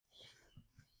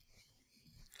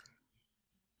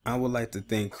I would like to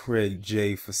thank Craig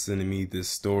J for sending me this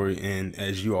story, and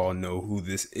as you all know who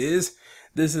this is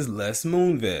Les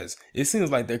Moonves. It seems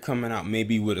like they're coming out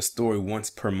maybe with a story once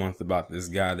per month about this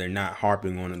guy. They're not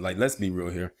harping on it. Like, let's be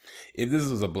real here. If this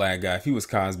was a black guy, if he was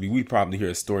Cosby, we'd probably hear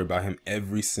a story about him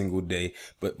every single day.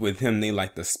 But with him, they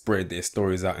like to spread their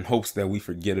stories out in hopes that we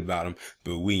forget about him,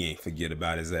 but we ain't forget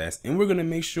about his ass. And we're going to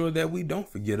make sure that we don't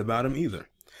forget about him either.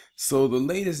 So the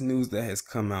latest news that has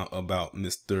come out about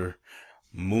Mr.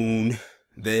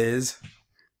 Moonves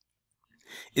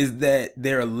is that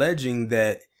they're alleging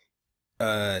that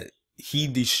he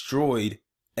destroyed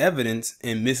evidence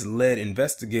and misled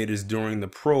investigators during the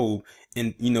probe,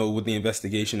 and with the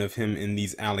investigation of him, in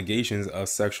these allegations of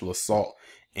sexual assault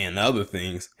and other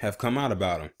things have come out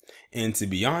about him. And to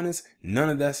be honest, none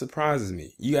of that surprises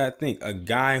me. You gotta think, a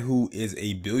guy who is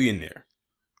a billionaire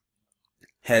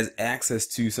has access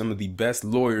to some of the best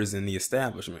lawyers in the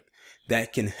establishment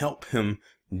that can help him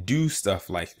do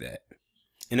stuff like that.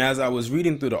 And as I was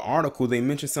reading through the article, they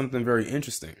mentioned something very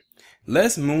interesting.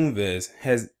 Les Moonves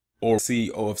has or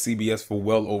CEO of CBS for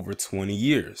well over 20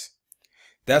 years.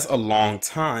 That's a long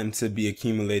time to be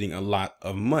accumulating a lot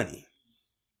of money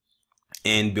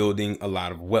and building a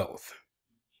lot of wealth.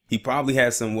 He probably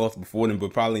had some wealth before them,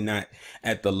 but probably not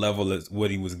at the level as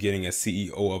what he was getting as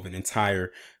CEO of an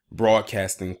entire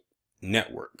broadcasting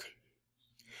network.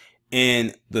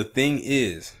 And the thing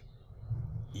is,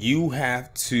 you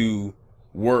have to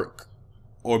work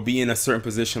or be in a certain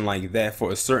position like that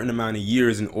for a certain amount of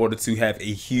years in order to have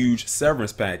a huge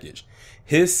severance package.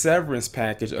 His severance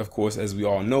package, of course, as we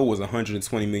all know, was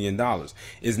 $120 million.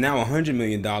 Is now $100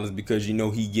 million because,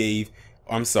 he gave,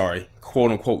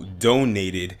 quote unquote,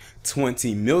 donated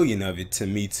 20 million of it to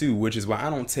Me Too, which is why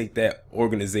I don't take that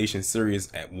organization serious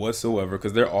at whatsoever,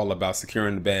 because they're all about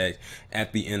securing the bag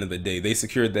at the end of the day. They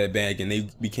secured that bag and they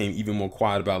became even more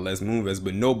quiet about Les Moonves,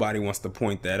 but nobody wants to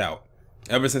point that out.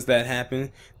 Ever since that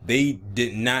happened, they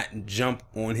did not jump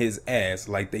on his ass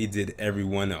like they did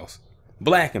everyone else,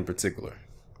 black in particular.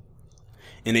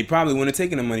 And they probably wouldn't have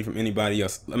taken the money from anybody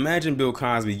else. Imagine Bill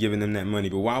Cosby giving them that money,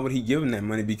 but why would he give them that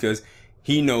money? Because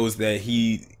he knows that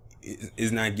he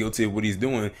is not guilty of what he's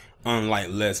doing, unlike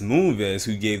Les Moonves,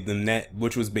 who gave them that,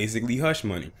 which was basically hush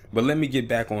money. But let me get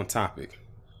back on topic.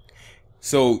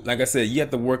 So, like I said, you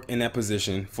have to work in that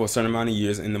position for a certain amount of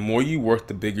years, and the more you work,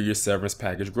 the bigger your severance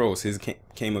package grows. His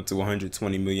came up to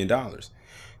 $120 million.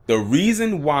 The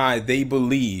reason why they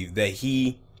believe that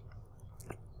he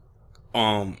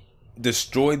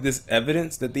destroyed this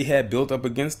evidence that they had built up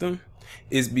against him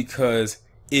is because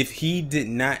if he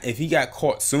got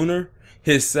caught sooner,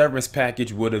 his severance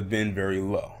package would have been very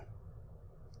low.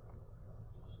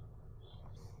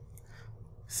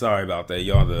 Sorry about that,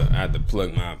 y'all. I had to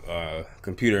plug my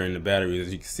computer in the battery,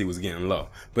 as you can see, was getting low.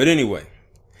 But anyway,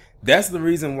 that's the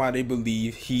reason why they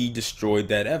believe he destroyed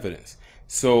that evidence.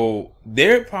 So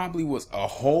there probably was a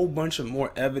whole bunch of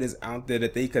more evidence out there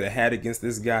that they could have had against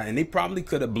this guy, and they probably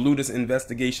could have blew this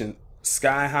investigation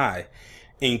sky high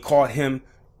and caught him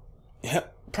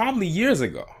probably years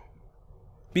ago,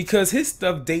 because his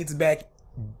stuff dates back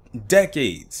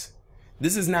decades.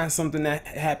 This is not something that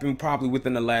happened probably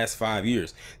within the last 5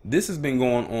 years. This has been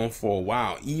going on for a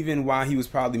while, even while he was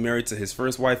probably married to his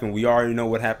first wife, and we already know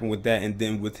what happened with that, and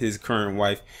then with his current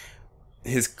wife,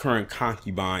 his current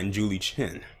concubine, Julie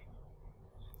Chen.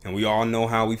 And we all know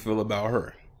how we feel about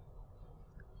her.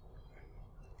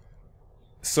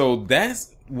 So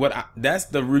that's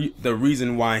the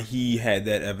reason why he had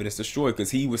that evidence destroyed, because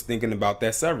he was thinking about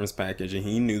that severance package, and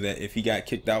he knew that if he got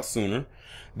kicked out sooner,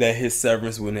 that his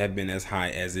severance wouldn't have been as high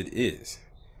as it is.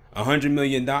 $100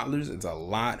 million is a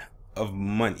lot of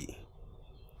money.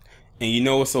 And you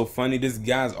know what's so funny? This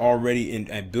guy's already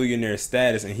at billionaire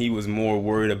status, and he was more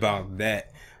worried about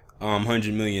that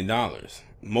 $100 million.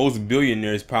 Most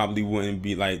billionaires probably wouldn't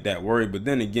be like that worried, but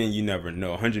then again, you never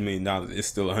know. $100 million is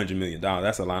still $100 million.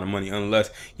 That's a lot of money, unless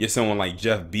you're someone like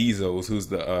Jeff Bezos, who's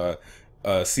the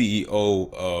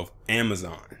CEO of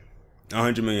Amazon.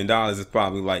 $100 million is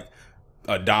probably like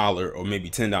 $1 or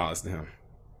maybe $10 to him.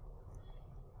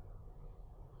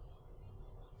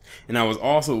 And I was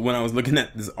also, when I was looking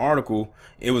at this article,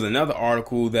 it was another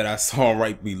article that I saw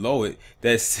right below it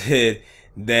that said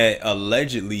that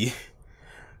allegedly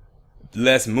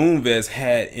Les Moonves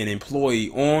had an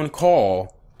employee on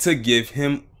call to give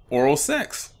him oral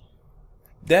sex.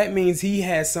 That means he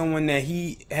had someone that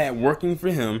he had working for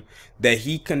him that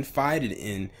he confided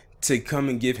in to come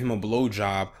and give him a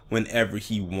blowjob whenever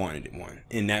he wanted one,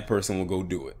 and that person will go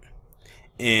do it.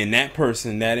 And that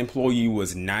person, that employee,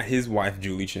 was not his wife,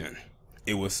 Julie Chen.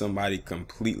 It was somebody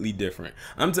completely different.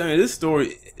 I'm telling you, this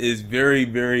story is very,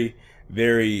 very,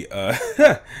 very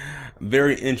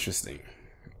very interesting.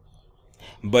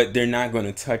 But they're not going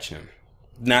to touch him.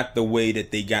 Not the way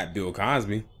that they got Bill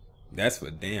Cosby. That's for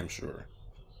damn sure.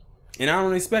 And I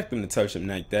don't expect them to touch him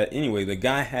like that. Anyway, the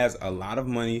guy has a lot of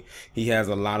money. He has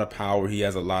a lot of power. He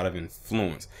has a lot of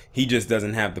influence. He just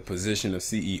doesn't have the position of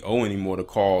CEO anymore to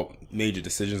call major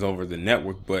decisions over the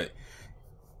network. But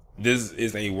this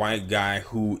is a white guy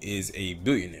who is a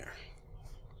billionaire.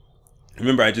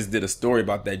 Remember, I just did a story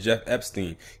about that Jeff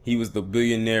Epstein. He was the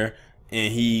billionaire,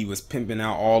 and he was pimping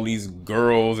out all these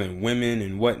girls and women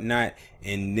and whatnot.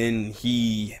 And then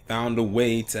he found a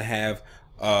way to have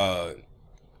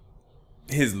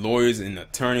his lawyers and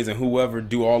attorneys and whoever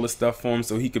do all the stuff for him,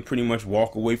 so he could pretty much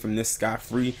walk away from this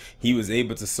scot-free. He was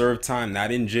able to serve time,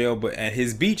 not in jail, but at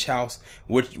his beach house,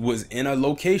 which was in a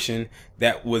location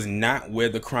that was not where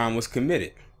the crime was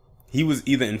committed. He was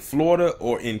either in Florida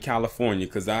or in California,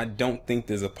 because I don't think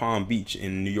there's a Palm Beach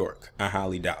in New York. I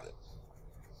highly doubt it.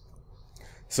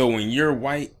 So when you're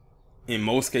white, in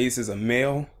most cases a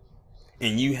male,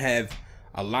 and you have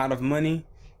a lot of money,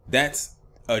 that's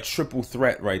a triple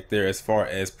threat right there as far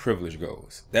as privilege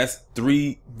goes. That's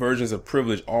 3 versions of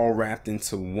privilege all wrapped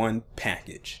into one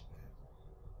package.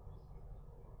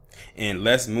 And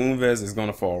Les Moonves is going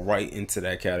to fall right into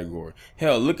that category.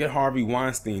 Hell, look at Harvey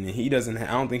Weinstein, and he doesn't I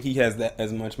don't think he has that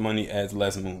as much money as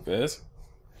Les Moonves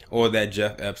or that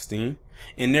Jeff Epstein.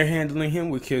 And they're handling him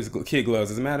with kid gloves.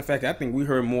 As a matter of fact, I think we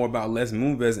heard more about Les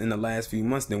Moonves in the last few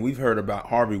months than we've heard about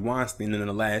Harvey Weinstein in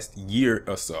the last year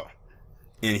or so.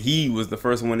 And he was the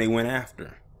first one they went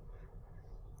after.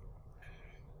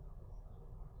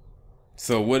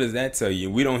 So what does that tell you?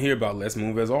 We don't hear about Les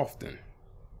Moonves often.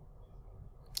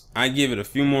 I give it a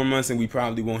few more months and we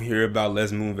probably won't hear about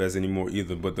Les Moonves anymore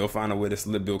either. But they'll find a way to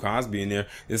slip Bill Cosby in there.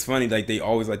 It's funny, like they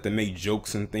always like to make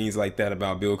jokes and things like that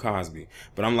about Bill Cosby.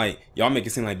 But I'm like, y'all make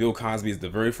it seem like Bill Cosby is the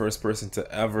very first person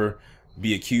to ever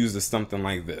be accused of something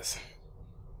like this.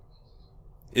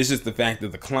 It's just the fact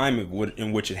that the climate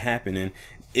in which it happened, and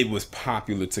it was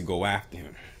popular to go after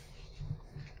him.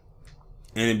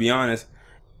 And to be honest,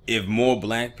 if more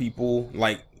black people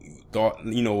like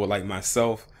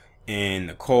myself and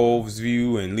Nicole's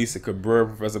View and Lisa Cabrera,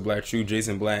 Professor Black True,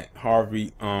 Jason Black,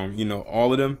 Harvey,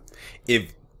 all of them,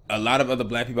 if a lot of other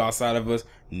black people outside of us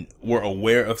were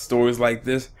aware of stories like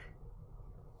this,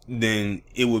 then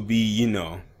it would be,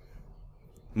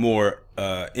 more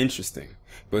interesting.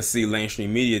 But see,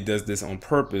 mainstream media does this on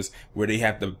purpose, where they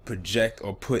have to project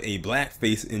or put a black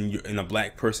face in a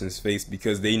black person's face,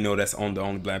 because they know that's the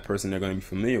only black person they're going to be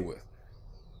familiar with.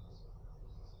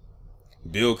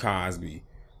 Bill Cosby,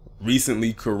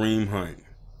 recently Kareem Hunt,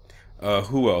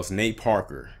 who else? Nate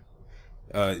Parker,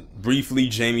 briefly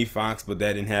Jamie Foxx, but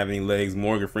that didn't have any legs.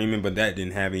 Morgan Freeman, but that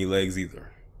didn't have any legs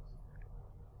either.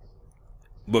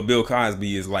 But Bill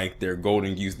Cosby is like their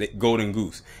golden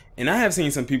goose. And I have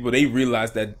seen some people, they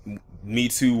realize that Me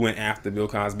Too went after Bill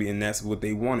Cosby, and that's what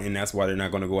they want, and that's why they're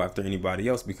not going to go after anybody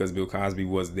else, because Bill Cosby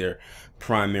was their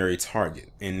primary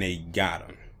target, and they got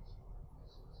him.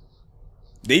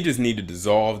 They just need to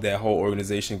dissolve that whole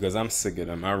organization, because I'm sick of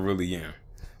them. I really am.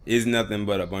 It's nothing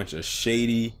but a bunch of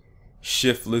shady,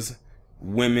 shiftless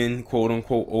women, quote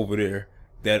unquote, over there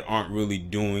that aren't really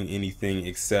doing anything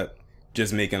except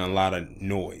just making a lot of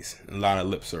noise, a lot of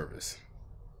lip service.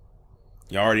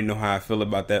 You already know how I feel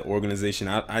about that organization.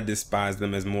 I despise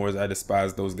them as more as I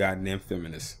despise those goddamn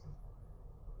feminists.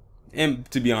 And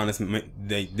to be honest,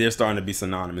 they're starting to be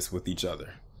synonymous with each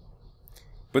other.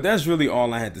 But that's really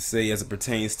all I had to say as it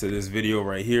pertains to this video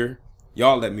right here.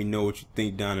 Y'all let me know what you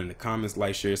think down in the comments.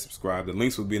 Like, share, subscribe. The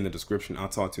links will be in the description. I'll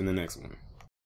talk to you in the next one.